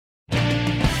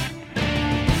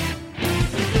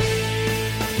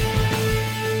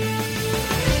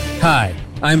Hi,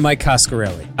 I'm Mike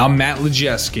Coscarelli. I'm Matt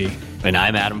Lejeski. And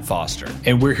I'm Adam Foster.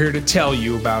 And we're here to tell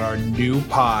you about our new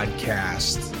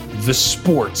podcast, The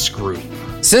Sports Group.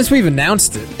 Since we've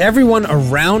announced it, everyone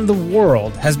around the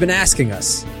world has been asking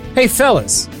us, hey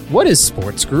fellas, what is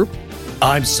Sports Group?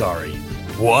 I'm sorry,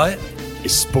 what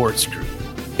is Sports Group?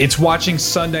 It's watching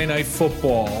Sunday Night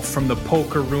Football from the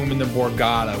poker room in the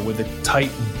Borgata with a tight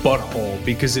butthole,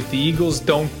 because if the Eagles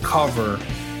don't cover,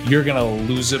 you're going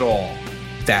to lose it all.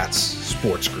 That's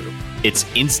Sports Group. It's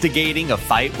instigating a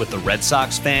fight with the Red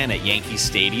Sox fan at Yankee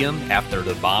Stadium after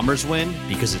the Bombers win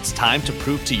because it's time to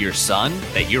prove to your son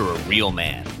that you're a real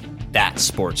man. That's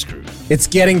Sports Group. It's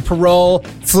getting parole,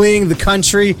 fleeing the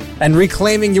country, and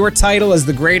reclaiming your title as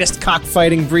the greatest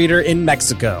cockfighting breeder in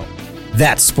Mexico.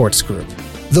 That's Sports Group.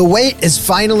 The wait is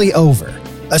finally over.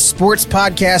 A sports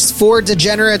podcast for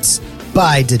degenerates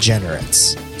by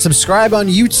degenerates. Subscribe on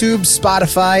YouTube,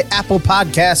 Spotify, Apple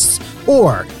Podcasts,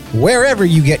 or wherever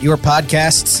you get your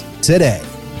podcasts today.